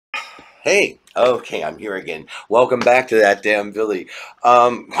Hey, okay, I'm here again. Welcome back to that damn Billy.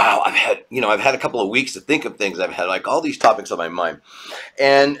 Wow, I've had a couple of weeks to think of things. I've had like all these topics on my mind,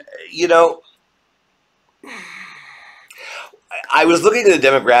 and you know, I was looking at the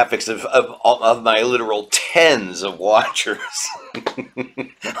demographics of my literal tens of watchers, but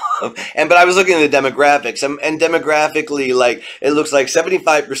I was looking at the demographics, and demographically, like it looks like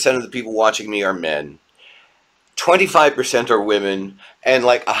 75% of the people watching me are men. 25% are women, and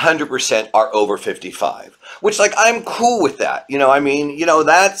like 100% are over 55, which like I'm cool with that.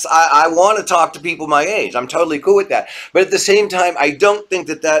 That's I want to talk to people my age. I'm totally cool with that. But at the same time, I don't think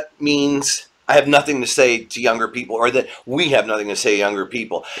that that means I have nothing to say to younger people, or that we have nothing to say to younger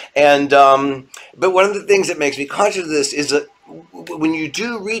people. And but one of the things that makes me conscious of this is that when you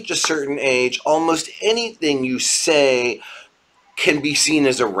do reach a certain age, almost anything you say can be seen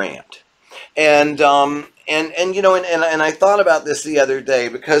as a rant. And I thought about this the other day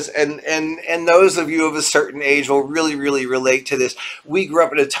because and those of you of a certain age will really relate to this. We grew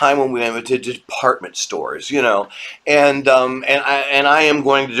up at a time when we went to department stores, and I am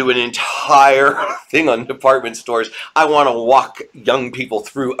going to do an entire thing on department stores. I want to walk young people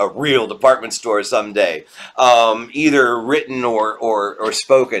through a real department store someday, either written or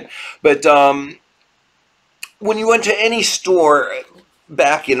spoken. But when you went to any store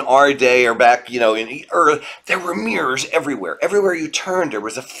back in our day, or back, there were mirrors everywhere. Everywhere you turned, there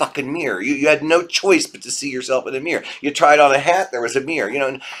was a fucking mirror. You had no choice but to see yourself in a mirror. You tried on a hat, there was a mirror.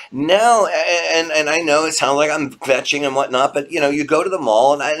 Now, and I know it sounds like I'm fetching and whatnot, but you go to the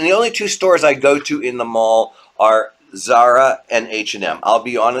mall, and the only two stores I go to in the mall are Zara and H&M. I'll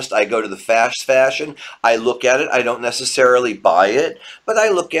be honest, I go to the fast fashion. I look at it. I don't necessarily buy it, but I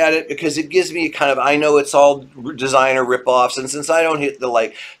look at it because it gives me kind of, I know it's all designer ripoffs, and since I don't hit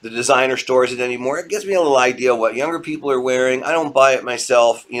the designer stores anymore, it gives me a little idea of what younger people are wearing. I don't buy it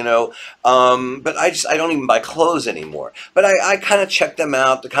myself, but I don't even buy clothes anymore. But I kind of check them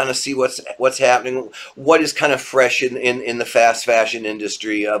out to kind of see what's happening, what is kind of fresh in the fast fashion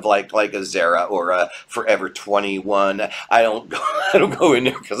industry of like a Zara or a Forever 21. I don't go in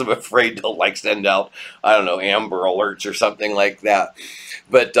there because I'm afraid they'll like send out, I don't know, Amber Alerts or something like that.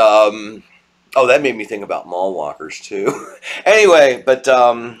 But oh, that made me think about mall walkers too. Anyway, but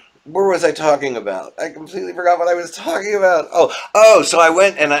where was I talking about? I completely forgot what I was talking about. Oh, so I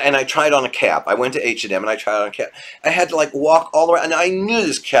went and I tried on a cap. I went to H&M and I tried on a cap. I had to like walk all around, and I knew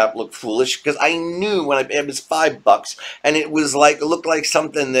this cap looked foolish because I knew it was $5, and it was like, it looked like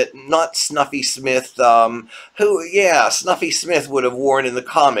something that not Snuffy Smith, Snuffy Smith would have worn in the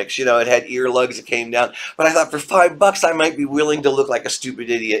comics. It had earlugs that came down. But I thought for $5 I might be willing to look like a stupid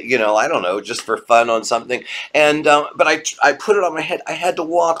idiot. I don't know, just for fun on something. And but I put it on my head. I had to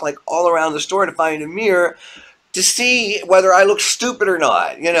walk like all around the store to find a mirror to see whether I look stupid or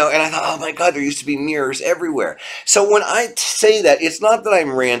not, and I thought, oh my God, there used to be mirrors everywhere. So when I say that, it's not that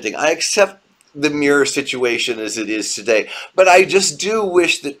I'm ranting. I accept the mirror situation as it is today, but I just do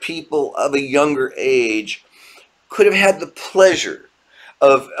wish that people of a younger age could have had the pleasure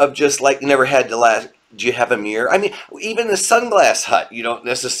of just like never had to last. Do you have a mirror? I mean, even the Sunglass Hut, you don't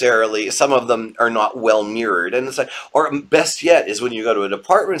necessarily, some of them are not well mirrored. And it's like, or best yet is when you go to a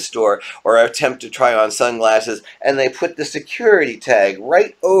department store or attempt to try on sunglasses and they put the security tag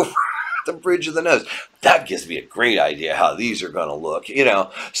right over the bridge of the nose. That gives me a great idea how these are going to look,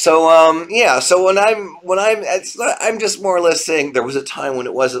 So yeah, so I'm just more or less saying there was a time when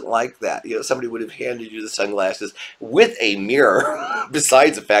it wasn't like that. Somebody would have handed you the sunglasses with a mirror,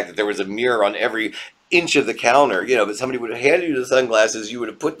 besides the fact that there was a mirror on every inch of the counter, but somebody would have handed you the sunglasses, you would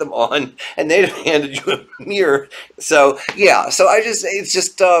have put them on, and they'd have handed you a mirror. So yeah, so it's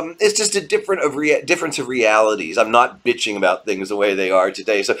just a difference of realities. I'm not bitching about things the way they are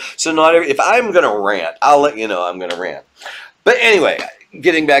today. So not if I'm gonna rant, I'll let you know I'm gonna rant. But anyway,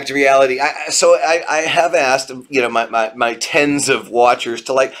 getting back to reality, I have asked, my tens of watchers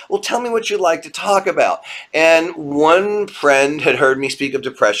to like, well, tell me what you'd like to talk about. And one friend had heard me speak of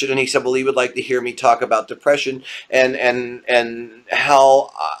depression, and he said, well, he would like to hear me talk about depression and how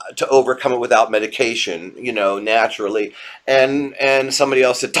to overcome it without medication, naturally. And somebody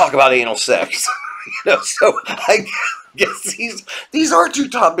else said, talk about anal sex. So I guess these are two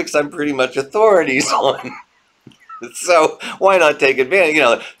topics I'm pretty much authorities on. So why not take advantage?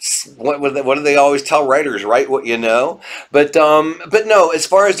 What do they always tell writers? Write what you know. But no. As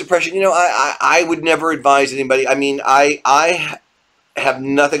far as depression, I would never advise anybody. I mean, I have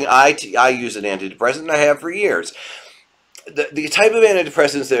nothing. I use an antidepressant, and I have for years. The type of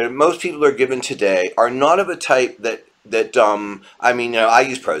antidepressants that most people are given today are not of a type that that I mean, I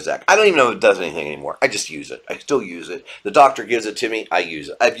use Prozac. I don't even know if it does anything anymore. I just use it. I still use it. The doctor gives it to me. I use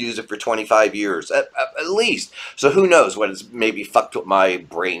it. I've used it for 25 years at least. So who knows what it's maybe fucked with my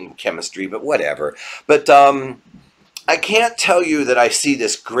brain chemistry, but whatever. But I can't tell you that I see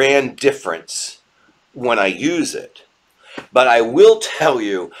this grand difference when I use it. But I will tell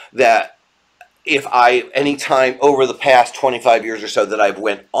you that if I, anytime over the past 25 years or so that I've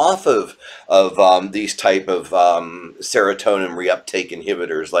went off of these type of serotonin reuptake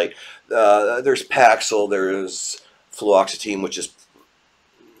inhibitors, like there's Paxil, there's fluoxetine, which is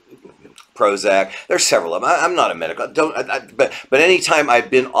Prozac. There's several of them. I'm not a medical, but anytime I've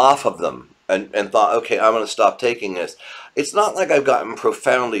been off of them and thought, okay, I'm going to stop taking this, it's not like I've gotten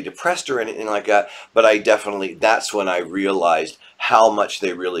profoundly depressed or anything like that, but I definitely, that's when I realized how much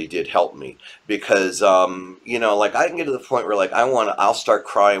they really did help me. Because, you know, like I can get to the point where like I'll start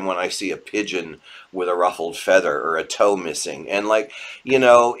crying when I see a pigeon with a ruffled feather or a toe missing. And like, you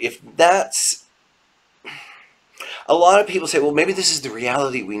know, if that's, a lot of people say, well, maybe this is the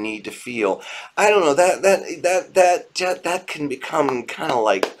reality we need to feel. I don't know, that can become kind of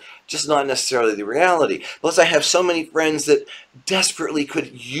like just not necessarily the reality. Plus, I have so many friends that desperately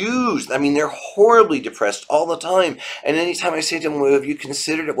could use, I mean, they're horribly depressed all the time. And anytime I say to them, well, have you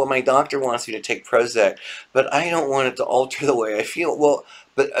considered it? Well, my doctor wants me to take Prozac, but I don't want it to alter the way I feel. Well,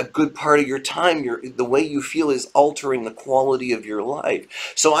 but a good part of your time, the way you feel is altering the quality of your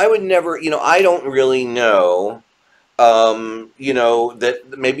life. So I would never, you know, I don't really know. You know,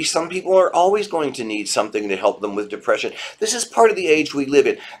 that maybe some people are always going to need something to help them with depression. This is part of the age we live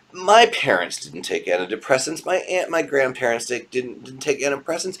in. My parents didn't take antidepressants. My grandparents didn't take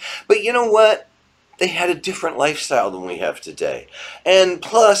antidepressants. But you know what? They had a different lifestyle than we have today. And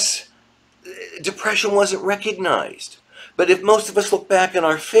plus, depression wasn't recognized. But if most of us look back in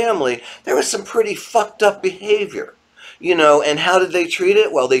our family, there was some pretty fucked up behavior. You know, and how did they treat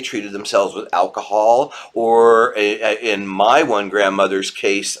it? Well, they treated themselves with alcohol, or in my one grandmother's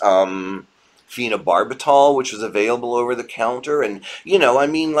case, phenobarbital, which was available over the counter. And, you know, I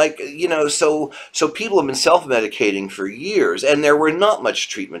mean, like, you know, so people have been self-medicating for years, and there were not much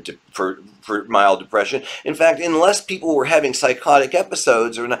treatment for mild depression. In fact, unless people were having psychotic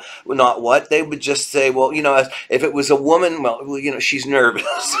episodes or not what, they would just say, well, you know, if it was a woman, well, you know, she's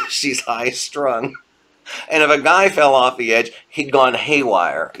nervous, she's high strung. And if a guy fell off the edge, he'd gone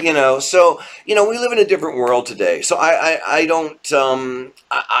haywire, you know. So, you know, we live in a different world today. So I don't,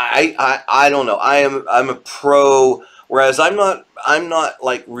 I don't know. I'm a pro, whereas I'm not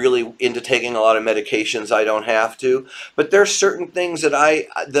like really into taking a lot of medications. I don't have to, but there's certain things that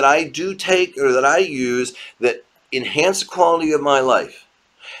I do take or that I use that enhance the quality of my life.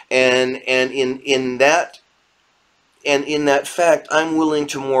 And in that fact, I'm willing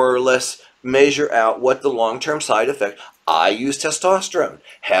to more or less measure out what the long-term side effect. I use testosterone,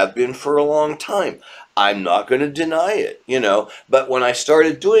 have been for a long time. I'm not going to deny it, you know, but when I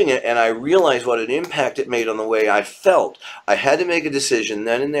started doing it and I realized what an impact it made on the way I felt, I had to make a decision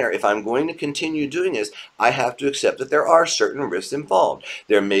then and there. If I'm going to continue doing this, I have to accept that there are certain risks involved.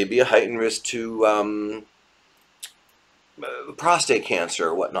 There may be a heightened risk to prostate cancer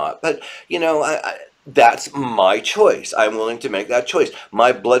or whatnot, but, you know, that's my choice. I'm willing to make that choice.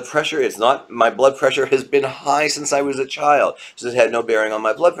 My blood pressure, my blood pressure has been high since I was a child, so it had no bearing on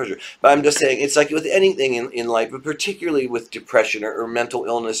my blood pressure. But I'm just saying, it's like with anything in life, but particularly with depression or mental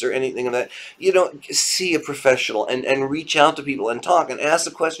illness or anything of that, you know, see a professional and reach out to people and talk and ask the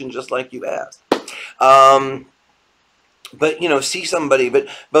question just like you asked. But, you know, see somebody, but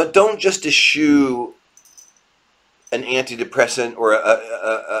don't just eschew an antidepressant or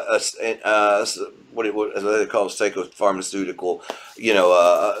what they call psychopharmaceutical, you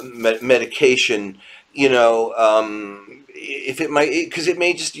know, medication, you know, if it might, because it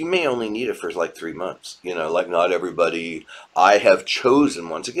may just, you may only need it for like 3 months, you know, like not everybody. I have chosen,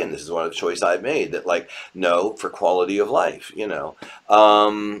 once again, this is one of the choices I've made, that like, no, for quality of life, you know.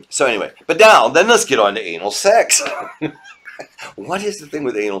 So anyway, but now, then let's get on to anal sex. What is the thing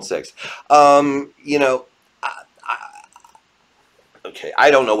with anal sex? You know, okay, I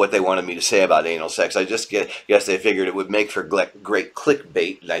don't know what they wanted me to say about anal sex. I just guess they figured it would make for great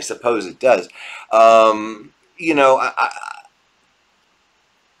clickbait, and I suppose it does. You know,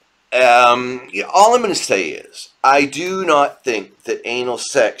 all I'm going to say is I do not think that anal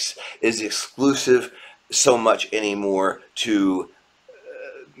sex is exclusive so much anymore to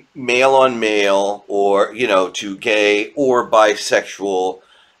male on male, or, you know, to gay or bisexual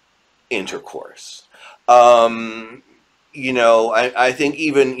intercourse. I think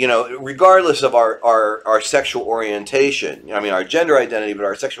even, regardless of our sexual orientation, I mean, our gender identity, but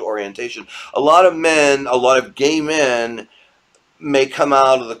our sexual orientation, a lot of men, a lot of gay men may come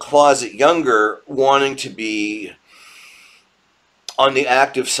out of the closet younger wanting to be on the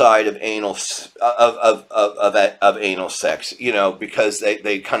active side of anal sex, because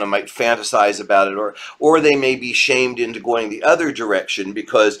they kind of might fantasize about it, or they may be shamed into going the other direction,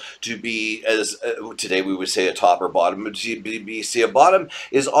 because to be, as today we would say, a top or bottom, but see, a bottom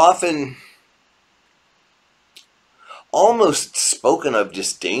is often almost spoken of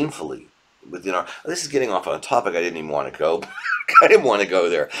disdainfully within our. This is getting off on a topic I didn't even want to go. I didn't want to go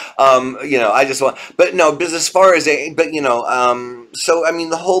there. I just want, but no, because as far as so I mean,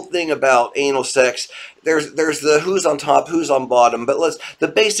 the whole thing about anal sex, there's the who's on top, who's on bottom, but the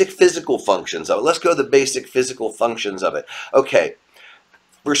basic physical functions of it. Let's go to the basic physical functions of it. Okay,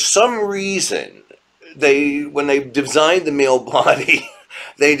 for some reason, when they designed the male body,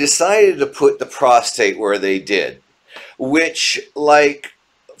 they decided to put the prostate where they did, which, like,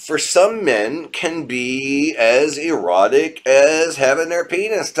 for some men can be as erotic as having their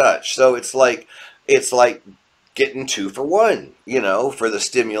penis touched. So it's like getting 2 for 1, for the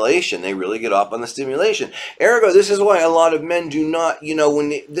stimulation. They really get off on the stimulation. Ergo, this is why a lot of men do not,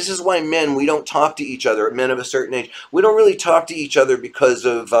 this is why we don't talk to each other, men of a certain age. We don't really talk to each other because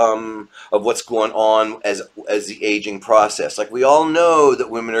of what's going on as the aging process. Like, we all know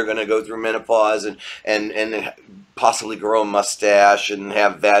that women are going to go through menopause and possibly grow a mustache and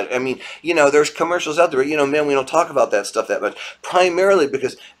have that. I mean, there's commercials out there, men, we don't talk about that stuff that much, primarily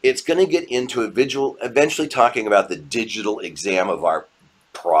because it's going to get into eventually talking about the digital exam of our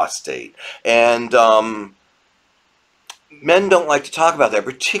prostate. And men don't like to talk about that,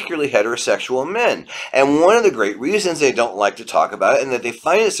 particularly heterosexual men. And one of the great reasons they don't like to talk about it and that they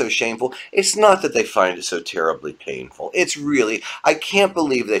find it so shameful, it's not that they find it so terribly painful. It's really, I can't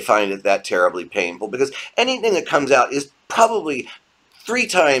believe they find it that terribly painful, because anything that comes out is probably 3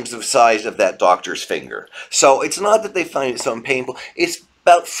 times the size of that doctor's finger. So it's not that they find it so painful. It's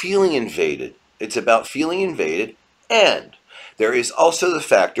about feeling invaded. It's about feeling invaded, and there is also the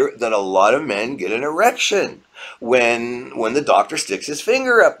factor that a lot of men get an erection when the doctor sticks his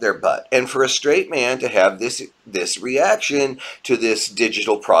finger up their butt. And for a straight man to have this reaction to this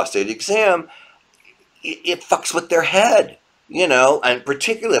digital prostate exam, it fucks with their head. And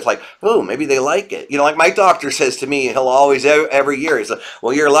particularly if, like, oh, maybe they like it. Like my doctor says to me, he'll always, every year, he's like,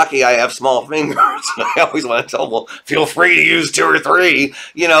 well, you're lucky I have small fingers. And I always want to tell him, well, feel free to use 2 or 3.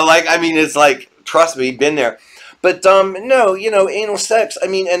 I mean, it's like, trust me, been there. But no, anal sex, I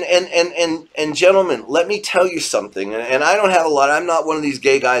mean, and gentlemen, let me tell you something, and I don't have a lot, I'm not one of these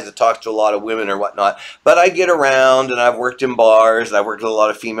gay guys that talks to a lot of women or whatnot, but I get around, and I've worked in bars, and I've worked with a lot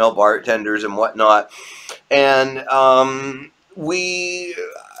of female bartenders and whatnot, and I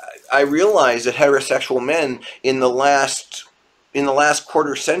realize that heterosexual men in the last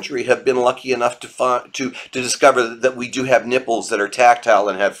quarter century have been lucky enough to discover that we do have nipples that are tactile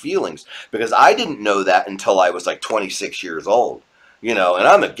and have feelings, because I didn't know that until I was like 26 years old. And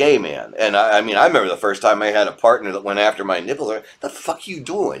I'm a gay man, and I mean, I remember the first time I had a partner that went after my nipples. Like, the fuck you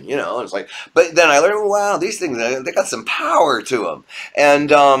doing? And it's like, but then I learned, wow, these things, they got some power to them. And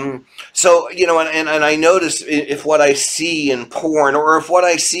so, and I notice if what I see in porn, or if what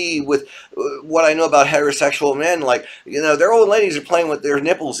I see with what I know about heterosexual men, like, their old ladies are playing with their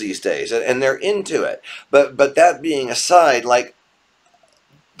nipples these days, and they're into it. But that being aside, like,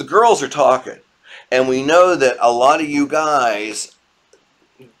 the girls are talking, and we know that a lot of you guys,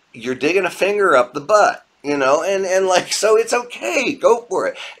 you're digging a finger up the butt, and like, so it's okay, go for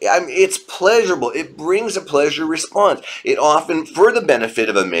it. I mean, it's pleasurable. It brings a pleasure response. It often, for the benefit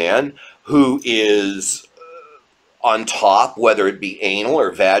of a man who is on top, whether it be anal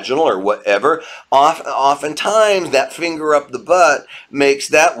or vaginal or whatever, oftentimes that finger up the butt makes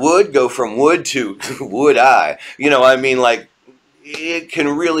that wood go from wood to wood eye. I mean, like, it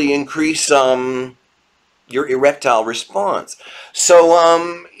can really increase your erectile response. So,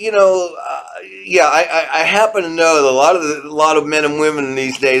 yeah, I happen to know that a lot of men and women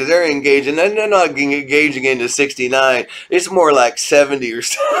these days, they're engaging, and they're not engaging into 69. It's more like 70 or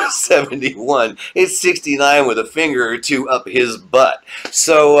 71. It's 69 with a finger or 2 up his butt.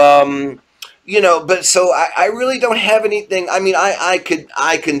 So, but so I really don't have anything. I mean, I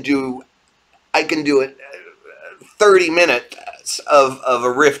can do it 30 minutes of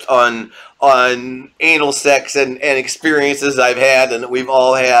a riff on anal sex and experiences I've had and that we've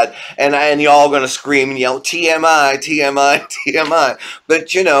all had, and y'all gonna scream and yell TMI, TMI, TMI.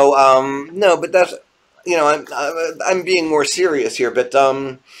 But no, but that's, I'm being more serious here. But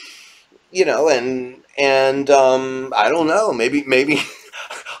and I don't know, maybe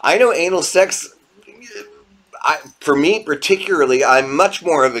I know anal sex. For me particularly, I'm much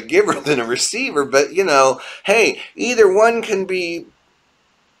more of a giver than a receiver. But hey, either one can be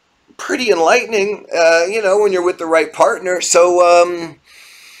pretty enlightening. When you're with the right partner. So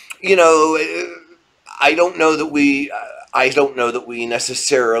you know, I don't know that we. I don't know that we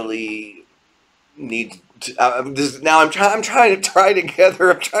necessarily need to, now I'm trying to tie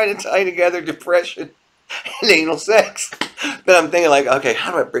together. I'm trying to tie together depression and anal sex. But I'm thinking like, okay,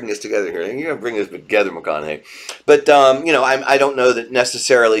 how do I bring this together here? You're gonna bring this together, McConaughey. But I don't know that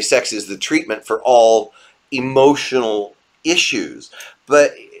necessarily sex is the treatment for all emotional issues.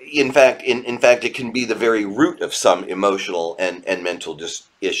 But in fact, it can be the very root of some emotional and mental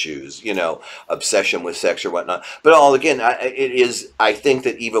issues. Obsession with sex or whatnot. But all again, it is. I think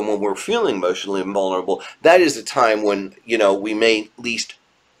that even when we're feeling emotionally vulnerable, that is a time when we may least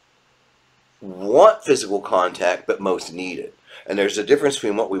want physical contact, but most need it. And there's a difference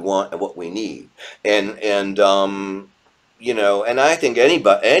between what we want and what we need. And I think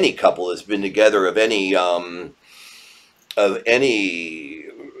any couple that's been together of any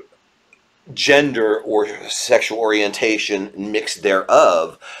gender or sexual orientation mix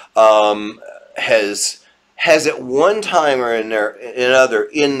thereof has at one time or another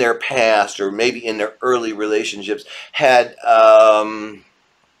in their past, or maybe in their early relationships, had an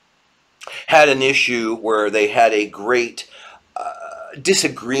issue where they had a great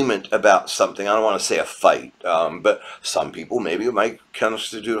disagreement about something. I don't want to say a fight, but some people maybe it might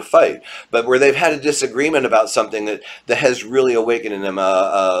constitute a fight. But where they've had a disagreement about something that has really awakened in them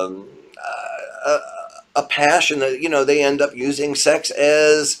a passion that they end up using sex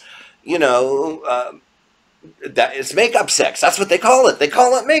as that it's makeup sex. That's what they call it. They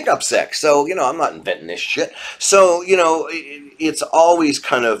call it makeup sex. So I'm not inventing this shit. So it's always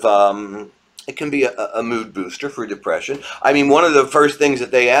kind of it can be a mood booster for depression. I mean, one of the first things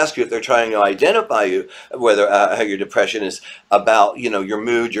that they ask you if they're trying to identify you, whether how your depression is about, your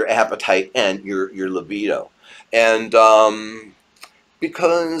mood, your appetite, and your libido, and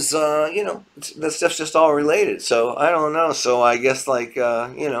because that stuff's just all related. So I don't know. So I guess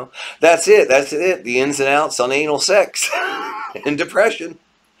that's it. That's it. The ins and outs on anal sex and depression.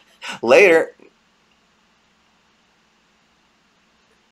 Later.